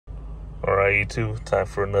Alright, YouTube, time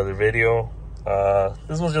for another video.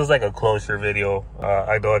 This was just like a closure video.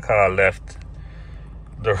 I know I kind of left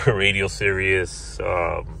the radio series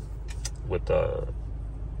with the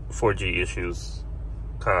 4G issues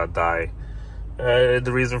kind of die.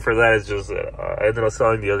 The reason for that is just I ended up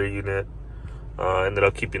selling the other unit, ended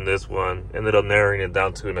up keeping this one, ended up narrowing it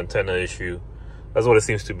down to an antenna issue. That's what it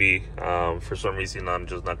seems to be. For some reason, I'm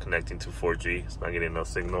just not connecting to 4G. It's not getting enough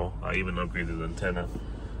signal. I even upgraded the antenna.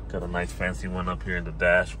 Got a nice fancy one up here in the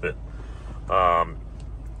dash, but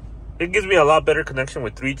it gives me a lot better connection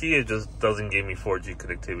with 3G. It just doesn't give me 4G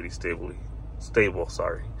connectivity stable.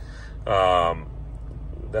 Sorry. That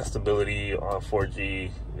stability on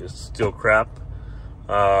 4G is still crap.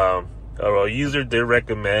 A user did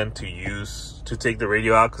recommend to take the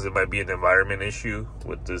radio out because it might be an environment issue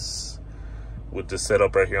with this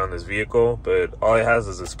setup right here on this vehicle, but all it has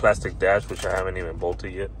is this plastic dash, which I haven't even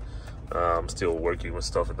bolted yet. I'm still working with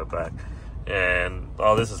stuff in the back, and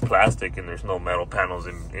all this is plastic, and there's no metal panels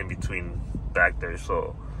in between back there.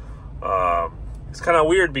 So it's kind of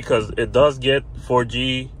weird because it does get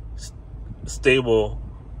 4G stable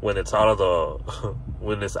when it's out of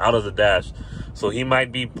the dash. So he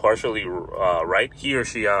might be partially right, he or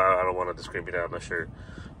she. I don't want to discriminate, I'm not sure,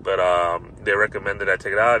 but they recommended I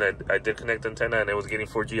take it out, and I did connect the antenna, and it was getting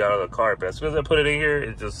 4G out of the car. But as soon as I put it in here,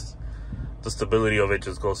 it just, the stability of it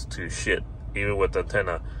just goes to shit, even with the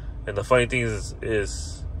antenna. And the funny thing is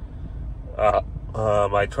I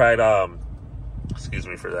tried, excuse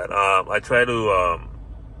me for that. I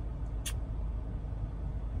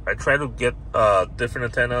tried to get different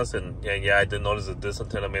antennas, and yeah, I did notice that this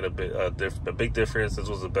antenna made a big difference. This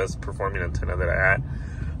was the best performing antenna that I had,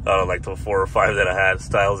 like the 4 or 5 that I had,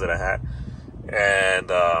 styles that I had, and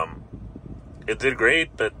it did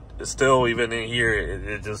great. But still, even in here,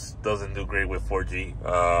 it just doesn't do great with 4G.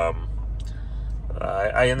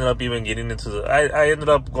 I ended up even getting into I ended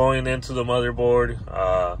up going into the motherboard.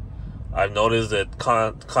 I've noticed that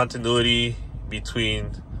continuity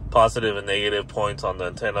between positive and negative points on the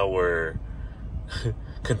antenna were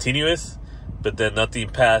continuous, but then nothing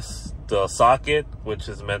past the socket, which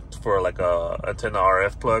is meant for like a antenna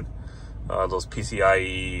RF plug. Those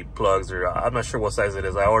PCIe plugs, or I'm not sure what size it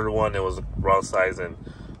is. I ordered one, it was the wrong size, and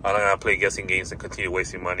I'm not gonna play guessing games and continue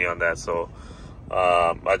wasting money on that. So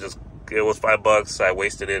it was $5. I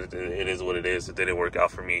wasted it. It is what it is. It didn't work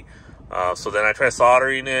out for me. So then I tried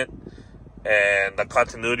soldering it, and the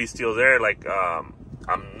continuity is still there. Like I'm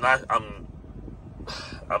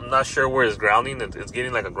not sure where it's grounding. It's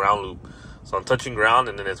getting like a ground loop. So I'm touching ground,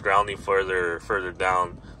 and then it's grounding further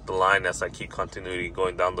down the line as I keep continuity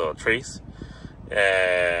going down the trace.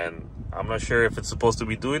 And I'm not sure if it's supposed to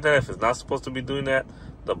be doing that, if it's not supposed to be doing that.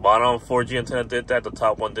 The bottom 4G antenna did that. The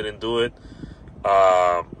top one didn't do it.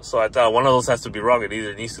 So I thought one of those has to be wrong. It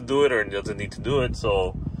either needs to do it or it doesn't need to do it.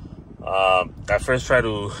 So I first tried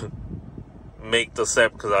to make the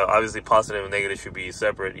set, because obviously positive and negative should be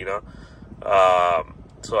separate, you know.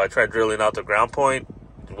 So I tried drilling out the ground point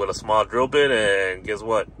with a small drill bit, and guess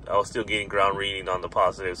what? I was still getting ground reading on the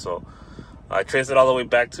positive. So I traced it all the way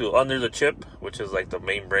back to under the chip, which is like the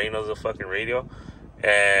main brain of the fucking radio.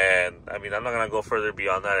 And I mean, I'm not gonna go further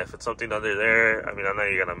beyond that. If it's something under there, I mean, I'm not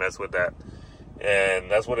even gonna mess with that. And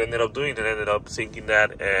that's what I ended up doing. It ended up syncing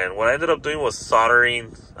that. And what I ended up doing was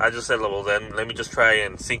soldering. I just said, well, then let me just try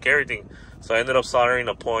and sync everything. So I ended up soldering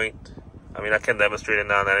a point. I mean, I can demonstrate it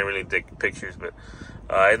now, and I didn't really take pictures, but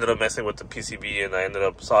I ended up messing with the PCB, and I ended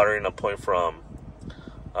up soldering a point from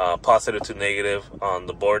positive to negative on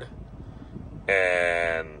the board,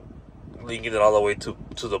 and linking it all the way to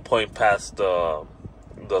the point past the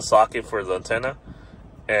socket for the antenna,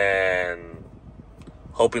 and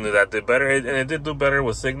hoping that did better. And it did do better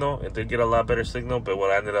with signal. It did get a lot better signal, but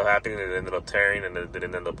what ended up happening, it ended up tearing, and it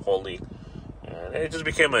didn't end up holding. And it just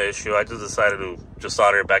became an issue. I just decided to just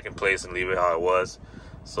solder it back in place and leave it how it was.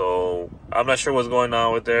 So I'm not sure what's going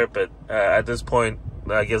on with there, but at this point,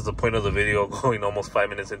 I guess the point of the video, going almost 5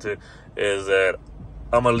 minutes into it, is that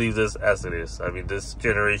I'm gonna leave this as it is. I mean, this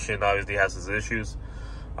generation obviously has its issues.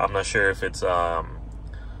 I'm not sure if it's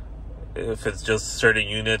just certain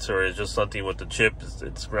units, or it's just something with the chip.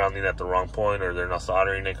 It's grounding at the wrong point, or they're not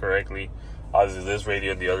soldering it correctly. Obviously, this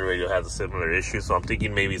radio and the other radio has a similar issue, so I'm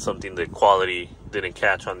thinking maybe something the quality didn't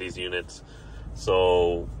catch on these units.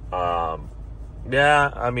 So yeah,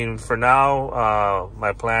 I mean, for now,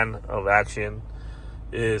 my plan of action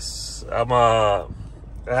is I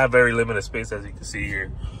have very limited space, as you can see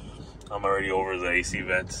here. I'm already over the AC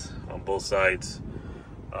vents on both sides.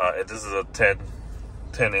 And this is a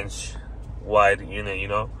 10-inch wide unit, you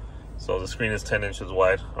know. So the screen is 10 inches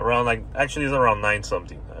wide. Around, like, actually it's around 9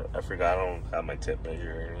 something. I I forgot I don't have my tape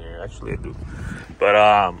measure in here. Actually, I do. But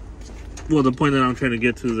well, the point that I'm trying to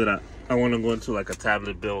get to is that I want to go into like a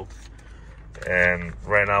tablet build, and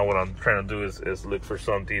right now what I'm trying to do is look for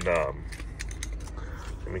something. Let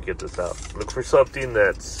me get this out. Look for something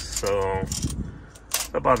that's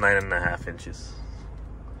about 9.5 inches.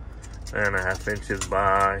 9.5 inches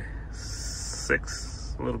by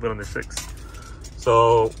 6, a little bit under 6.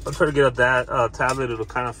 So I'm trying to get a tablet. It'll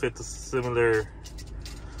kind of fit the similar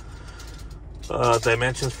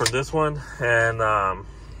dimensions from this one, and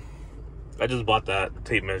I just bought that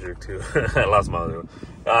tape measure too. I lost my other one,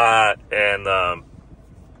 and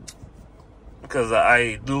because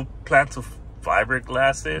I do plan to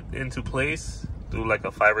fiberglass it into place, do like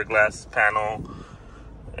a fiberglass panel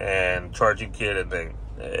and charging kit, and then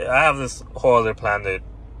I have this whole other plan that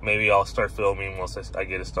maybe I'll start filming once I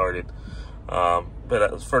get it started.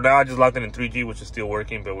 But for now, I just locked it in 3G, which is still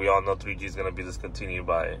working, but we all know 3G is going to be discontinued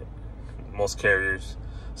by most carriers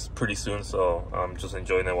pretty soon, so I'm just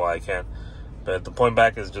enjoying it while I can. But the point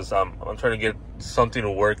back is just I'm trying to get something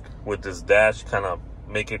to work with this dash, kind of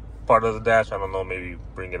make it part of the dash. I don't know, maybe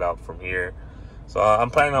bring it out from here. So I'm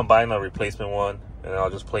planning on buying a replacement one, and I'll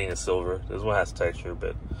just paint it silver. This one has texture,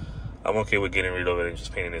 but I'm okay with getting rid of it and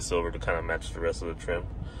just painting it silver to kind of match the rest of the trim.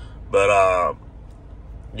 But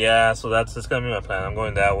yeah, so that's gonna be my plan. I'm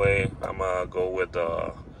going that way. I'm gonna go with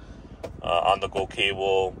on-the-go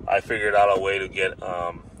cable. I figured out a way to get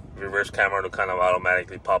reverse camera to kind of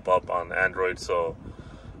automatically pop up on Android. So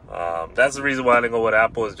that's the reason why I didn't go with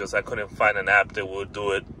Apple, is just I couldn't find an app that would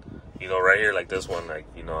do it, you know, right here, like this one. Like,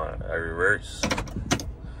 you know, I reverse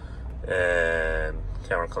and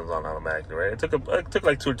camera comes on automatically, right? It took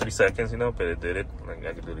like 2 or 3 seconds, you know, but it did it. Like,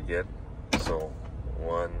 I could do it again. So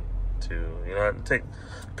 1, 2, you know, it take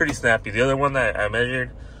pretty snappy. The other one that I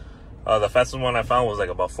measured, the fastest one I found was like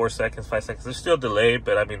about 4 seconds, 5 seconds. There's still delayed,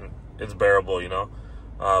 but I mean, it's bearable, you know.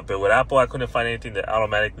 But with Apple, I couldn't find anything that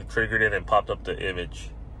automatically triggered it and popped up the image.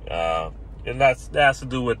 And that has to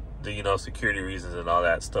do with the, you know, security reasons and all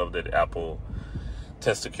that stuff that Apple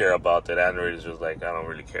tends to care about, that Android is just like, I don't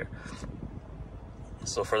really care.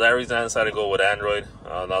 So for that reason, I decided to go with Android.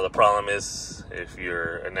 Now the problem is, if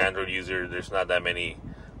you're an Android user, there's not that many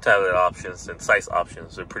tablet options and size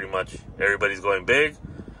options. They're pretty much, everybody's going big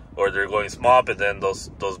or they're going small, but then those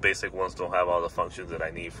basic ones don't have all the functions that I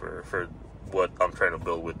need for what I'm trying to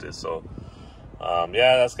build with this. So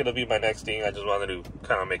yeah, that's gonna be my next thing. I just wanted to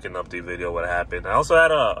kind of make an update video what happened. I also had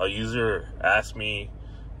a user ask me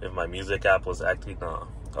if my music app was acting up,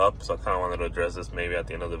 so I kind of wanted to address this maybe at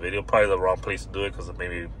the end of the video. Probably the wrong place to do it, because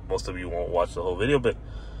maybe most of you won't watch the whole video, but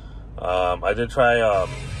I did try.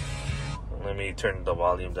 Let me turn the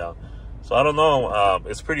volume down. So I don't know,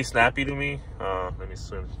 it's pretty snappy to me. Let me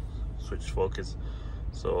switch focus.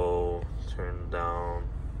 So turn down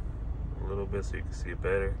a little bit so you can see it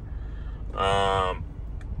better. I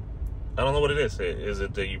don't know what it is. Is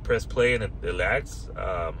it that you press play and it lags?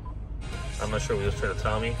 I'm not sure what he was trying to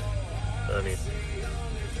tell me. I mean,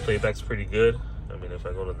 playback's pretty good. I mean, if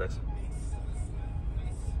I go to the next,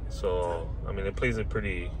 so I mean, it plays it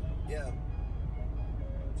pretty. I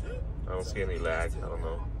don't see any lag. I don't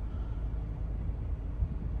know.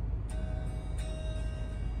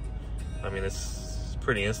 I mean, it's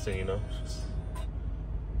pretty instant, you know.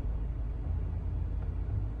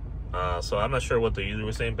 So I'm not sure what the user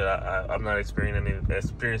was saying, but I'm not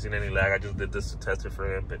experiencing any lag. I just did this to test it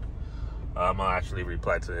for him, but I'm gonna actually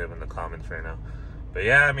reply to him in the comments right now. But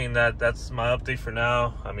yeah, I mean, that's my update for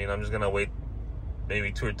now. I mean, I'm just gonna wait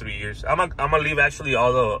maybe 2 or 3 years. I'm gonna leave actually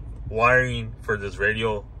all the wiring for this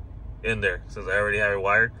radio in there, since I already have it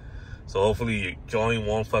wired. So hopefully Joey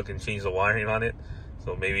won't fucking change the wiring on it.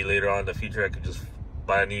 So maybe later on in the future I could just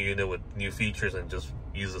buy a new unit with new features and just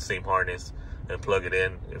use the same harness and plug it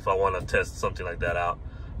in if I want to test something like that out.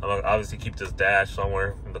 I'm gonna obviously keep this dash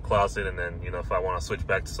somewhere in the closet, and then, you know, if I want to switch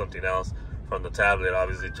back to something else from the tablet,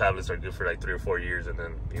 obviously tablets are good for like 3 or 4 years, and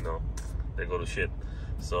then, you know, they go to shit.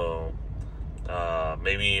 So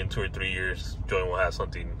maybe in 2 or 3 years Joey will have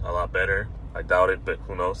something a lot better. I doubt it, but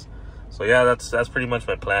who knows. So yeah, that's pretty much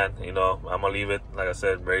my plan. You know, I'm gonna leave it, like I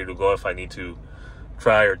said, ready to go if I need to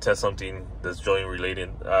try or test something that's joint related,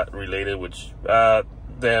 which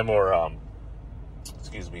them or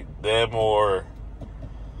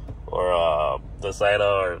the Zeta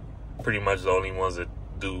are pretty much the only ones that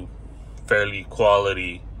do fairly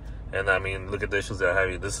quality. And I mean, look at the issues they're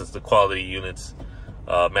having. This is the quality units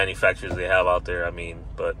manufacturers they have out there. I mean,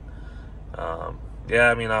 but yeah,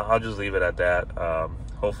 I mean, I'll just leave it at that.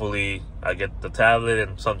 Hopefully I get the tablet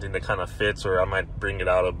and something that kind of fits, or I might bring it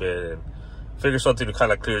out a bit and figure something to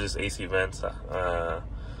kind of clear this AC vents.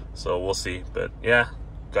 So we'll see. But yeah,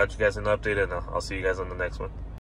 got you guys an update, and I'll see you guys on the next one.